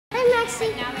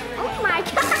see. Oh my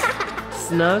God.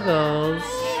 Snuggles.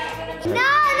 No,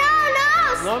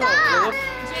 stop.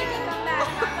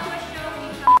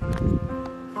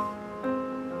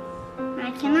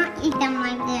 I cannot eat them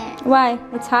like this. Why?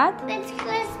 It's hot? It's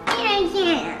crispy, I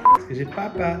can't. Скажи,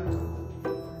 папа.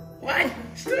 What?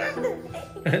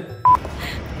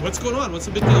 What's going on? What's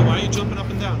the big deal? Why are you jumping up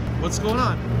and down? What's going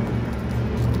on?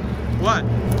 What?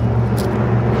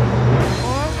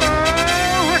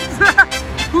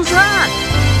 Who's that?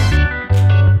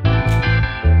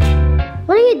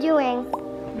 What are you doing?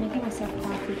 I'm making myself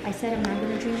coffee. I said I'm not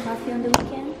going to drink coffee on the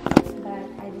weekend, but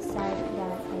I decided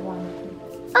that I wanted to.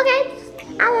 Okay.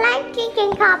 I like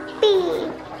drinking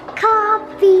coffee.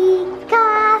 Coffee.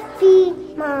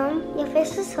 Mom, your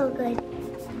face is so good.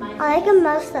 I like a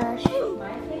mustache.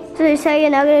 So you say you're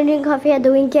not going to drink coffee at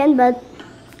the weekend, but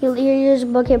you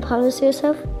just broke your promise to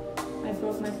yourself? I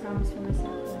broke my promise for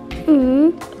myself.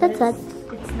 That's sad.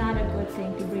 It's not a good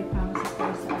thing to break promises for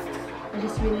yourself. I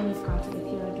just really need coffee. I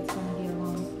feel like it's going to be a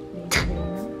long day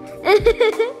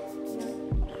today,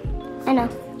 I know.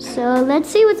 So let's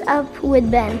see what's up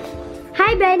with Ben.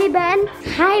 Hi, Ben.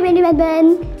 Hi,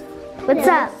 Ben. What's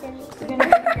up?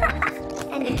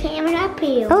 And the camera up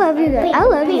here. I love you guys. I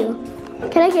love you.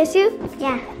 Can I kiss you?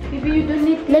 Yeah. Maybe you don't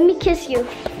need. Let me kiss you.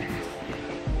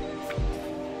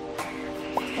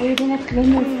 Oh, you're gonna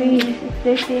clean your face if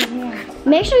they stay here.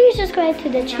 Make sure you subscribe to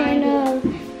the channel,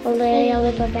 Valeria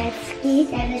Lipovetsky.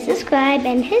 Subscribe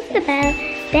and hit the bell.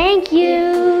 Thank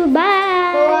you.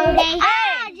 Bye.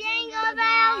 Ah, jingle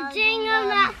bell, jingle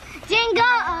bell,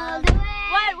 jingle all the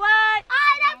way. What?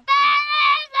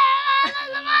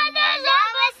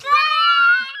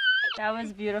 That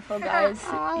was beautiful, guys.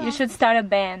 You should start a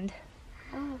band.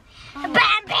 Bam.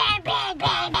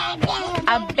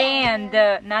 A band,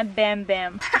 not bam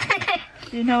bam.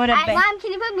 Do you know what a band? Mom,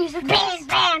 can you put music?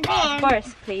 Bam. Of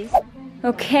course, please.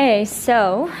 Okay,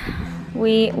 so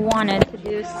we wanted to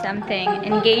do something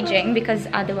engaging because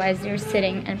otherwise you're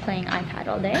sitting and playing iPad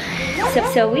all day.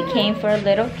 So we came for a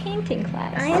little painting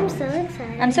class. I am so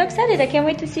excited. I'm so excited. I can't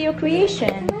wait to see your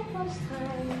creation.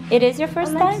 It is your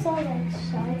first time?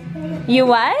 You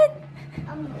what?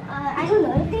 I don't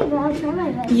know how to paint, but I'll try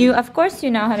my best. Of course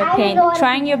you know how to paint.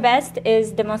 Trying your best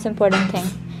is the most important thing.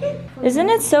 Isn't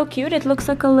it so cute? It looks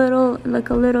like a little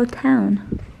town.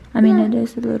 I mean, it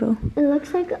is a little. It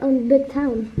looks like a big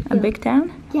town. A big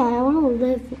town? Yeah, I want to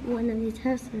live in one of these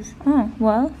houses. Oh,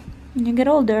 well, when you get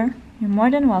older, you're more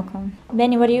than welcome.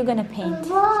 Benny, what are you gonna paint?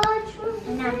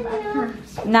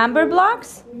 Number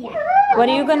blocks? Yeah. What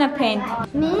are you gonna paint?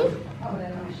 Me?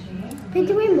 Paint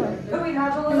a rainbow. We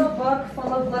have a little book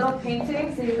full of little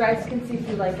paintings so you guys can see if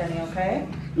you like any, okay?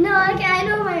 No, I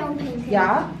know my own painting.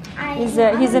 Yeah? He's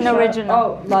an original.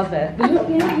 Oh, love it.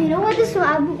 You know what this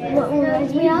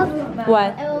reminds me of?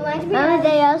 What? It reminds me of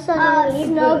they also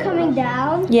snow coming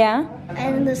down. Yeah?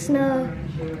 And the snow,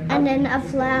 and then a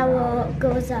flower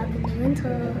goes up in the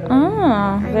winter.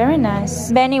 Oh, very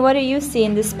nice. Benny, what do you see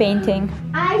in this painting?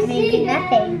 I see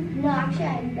nothing. No, actually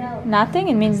I know. Nothing?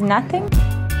 It means nothing?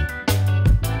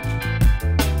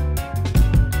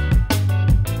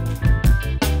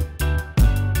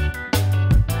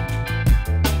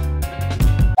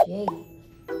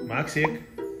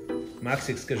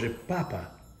 Максик, скажи папа.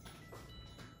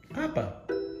 Папа.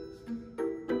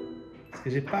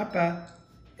 Скажи папа.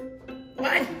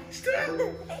 Ой, что?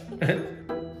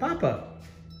 Папа.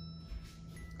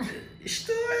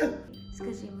 Что?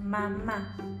 Скажи мама.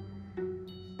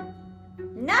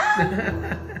 No!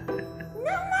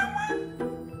 No, mama!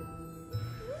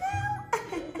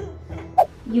 No!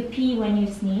 You pee when you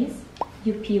sneeze.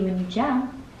 You pee when you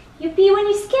jump. You pee when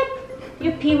you skip.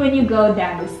 You pee when you go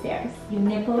down the stairs. Your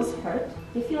nipples hurt.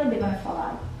 You feel like they're gonna fall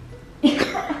out.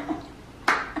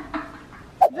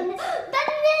 Vanilla,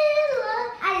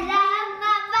 I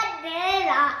love my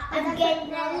vanilla. I'm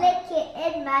gonna lick it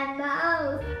in my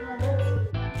mouth.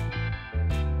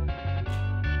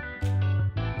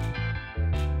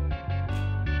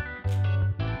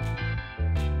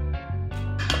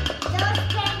 Those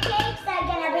pancakes are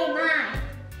gonna be mine.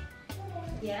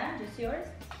 Yeah, just yours?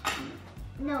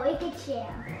 No, we could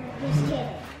share. Just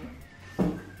kidding.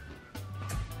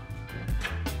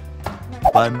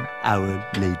 1 hour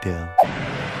later.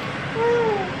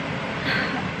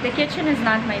 The kitchen is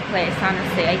not my place,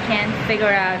 honestly. I can't figure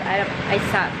out. I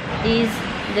suck. These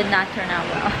did not turn out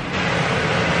well.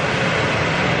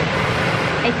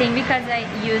 I think because I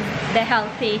used the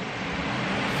healthy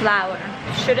flour.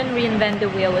 Shouldn't reinvent the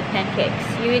wheel with pancakes.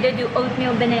 You either do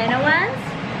oatmeal banana ones,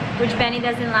 which Benny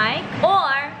doesn't like,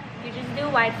 or you just do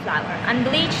white flour,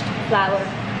 unbleached flour,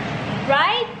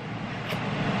 right?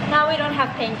 Now we don't have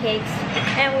pancakes.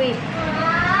 And we...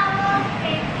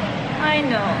 I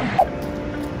know.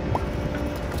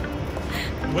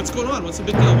 What's going on? What's the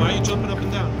big deal? Why are you jumping up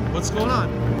and down? What's going on?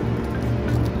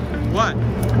 What?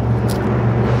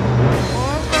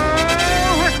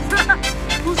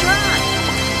 Who's that?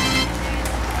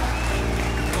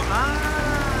 Wow!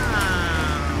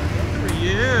 Good for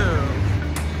you.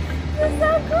 It's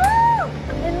so cool!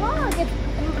 And look,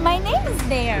 my name is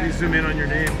there. You zoom in on your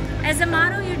name. As a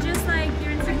model, you're just like,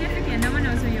 you're insignificant. No one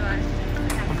knows who you are.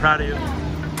 I'm proud of you.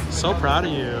 So proud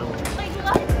of you.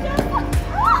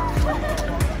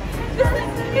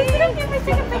 Can we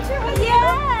take a picture with you?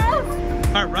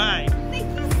 Yes! All right. Thank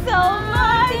you so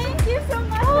much. Thank you so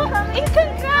much for coming. And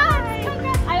congrats!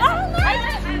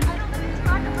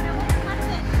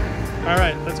 All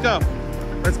right, let's go.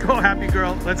 Let's go, happy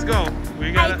girl. Let's go.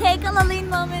 We got. I take a Laline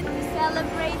moment to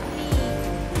celebrate me.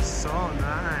 So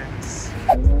nice.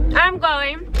 I'm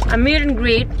going a meet and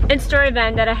greet in-store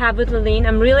event that I have with Laline.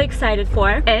 I'm really excited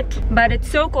for it, but it's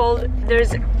so cold.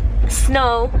 There's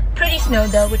snow, pretty snow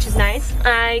though, which is nice.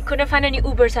 I couldn't find any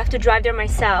Ubers, so I have to drive there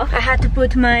myself. I had to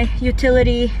put my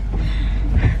utility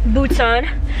boots on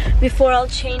before I'll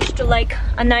change to like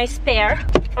a nice pair.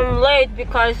 I'm late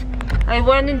because I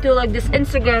went into like this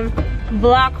Instagram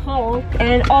black hole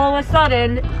and all of a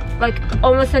sudden like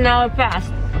almost an hour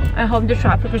passed. I hope the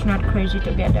traffic is not crazy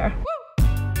to get there.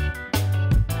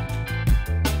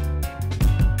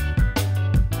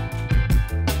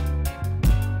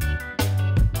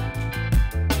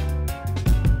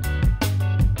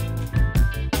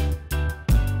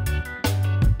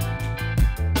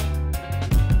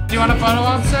 Do you want a photo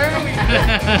op, sir?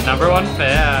 #1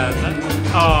 fan.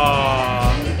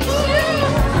 Aww.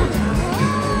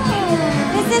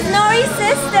 This is Nori's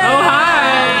sister. Oh,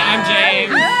 hi. I'm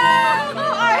James.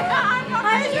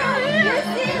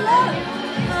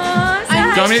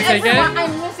 Do you want me to take it? I'm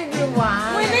missing you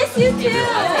one. We miss you too.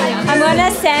 I'm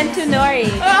gonna send to Nori.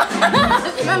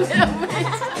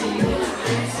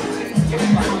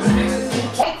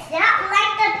 It's not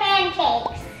like the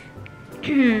pancakes.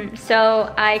 So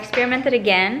I experimented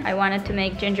again. I wanted to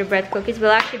make gingerbread cookies.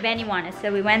 Well, actually Benny wanted,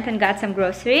 so we went and got some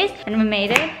groceries and we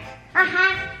made it.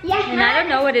 Yeah. And I don't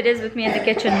know what it is with me in the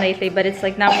kitchen lately, but it's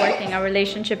like not working. Our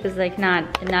relationship is like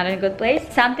not in a good place.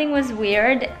 Something was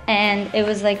weird and it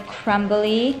was like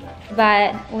crumbly,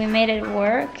 but we made it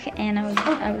work and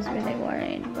I was really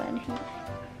worried, but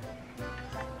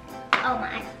Oh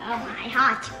my,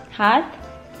 hot. hot?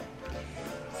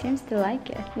 Seems to like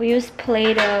it. We used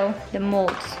Play-Doh, the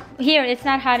molds. Here, it's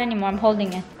not hot anymore. I'm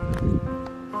holding it.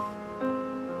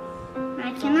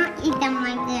 I cannot eat them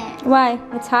like this. Why?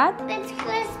 It's hot? It's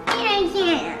crispy, I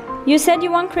can't. You said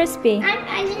you want crispy.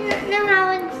 I didn't know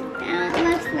how it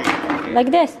looks like.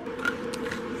 Like this.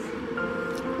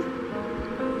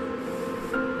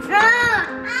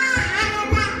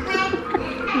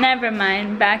 Never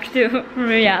mind, back to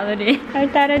reality. I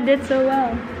thought I did so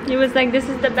well. He was like, this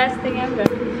is the best thing ever.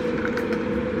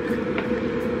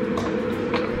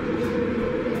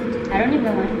 I don't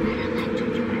even like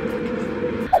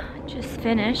Just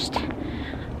finished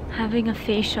having a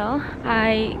facial.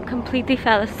 I completely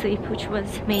fell asleep, which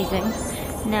was amazing.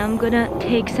 Now I'm gonna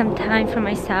take some time for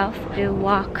myself to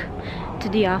walk to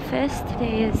the office.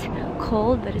 Today is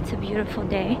cold, but it's a beautiful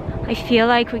day. I feel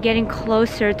like we're getting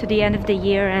closer to the end of the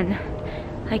year and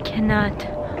I cannot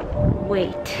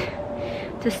wait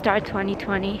to start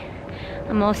 2020.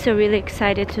 I'm also really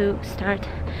excited to start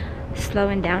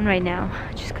slowing down right now,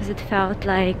 just because it felt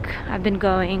like I've been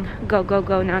going go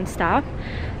non-stop.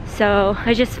 So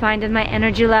I just find that my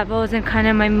energy levels and kind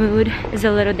of my mood is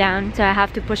a little down, so I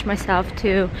have to push myself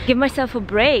to give myself a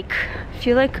break. I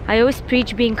feel like I always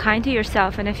preach being kind to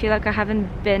yourself, and I feel like I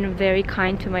haven't been very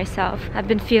kind to myself. I've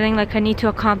been feeling like I need to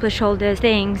accomplish all these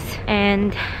things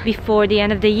and before the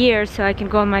end of the year so I can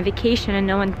go on my vacation and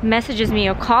no one messages me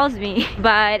or calls me.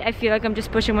 But I feel like I'm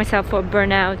just pushing myself for a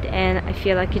burnout, and I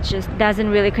feel like it just doesn't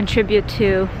really contribute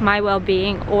to my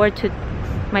well-being or to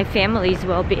my family's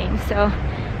well-being. So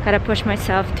gotta push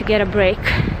myself to get a break.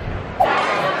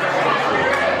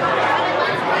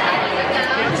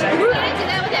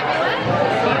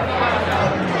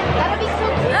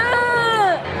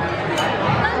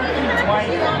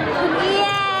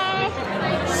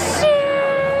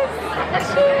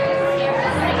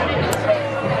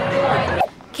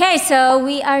 Okay, so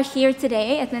we are here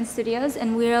today at Lynn Studios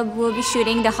and we'll be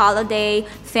shooting the holiday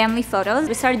family photos.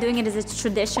 We started doing it as a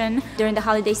tradition during the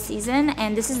holiday season,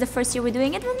 and this is the first year we're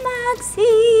doing it with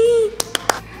Maxi.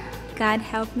 God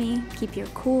help me, keep your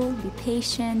cool, be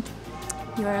patient.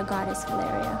 You are a goddess,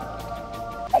 Valeria.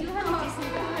 Don't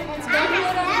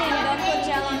put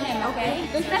gel on him, okay?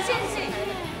 What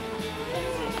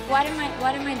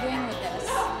am I doing with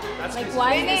this? Like,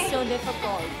 why is this so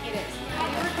difficult?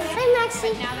 Hi,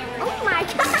 Maxie. Oh my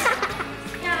god.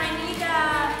 Yeah,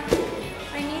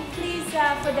 I need please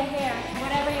for the hair,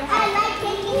 whatever you I have. like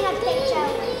taking a picture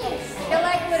with this. I feel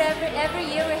like whatever, every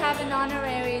year we have an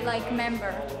honorary like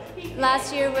member.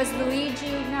 Last year was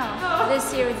Luigi. No,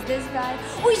 this year it's this guy.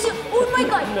 Oh my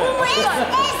god! Oh my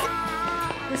god!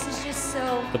 This is just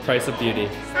so. The price of beauty.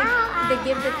 It's like the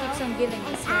gift that keeps on giving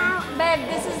this year. Babe,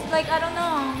 this is like, I don't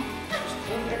know.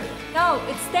 No,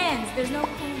 it stands. There's no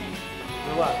cleaning.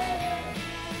 Relax.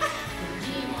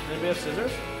 Maybe have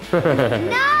scissors? No, No,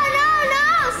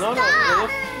 stop. no.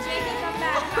 Jacob, come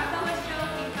back. Papa was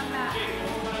joking. Come back.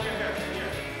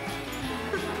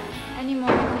 Any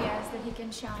moment he has that he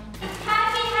can shine.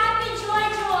 Happy, happy, joy,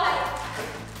 joy.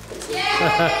 Yay!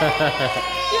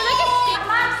 You're like a stick.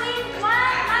 Maxie,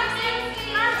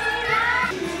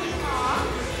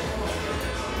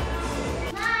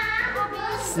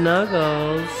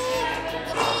 Snuggles.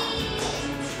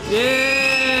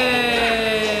 Yay!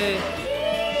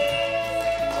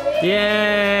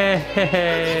 Yay!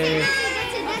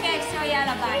 Okay, so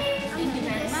yalla, bye. Thank you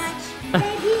very much.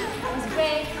 That was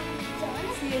great.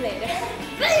 See you later.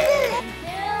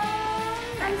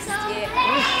 I'm so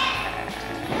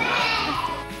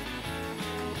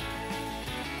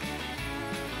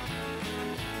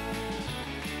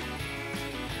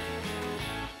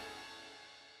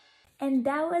And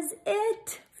that was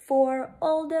it for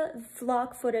all the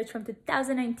vlog footage from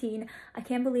 2019. I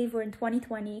can't believe we're in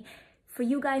 2020. For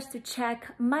you guys to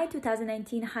check my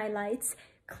 2019 highlights,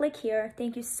 click here.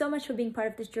 Thank you so much for being part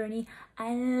of this journey.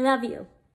 I love you.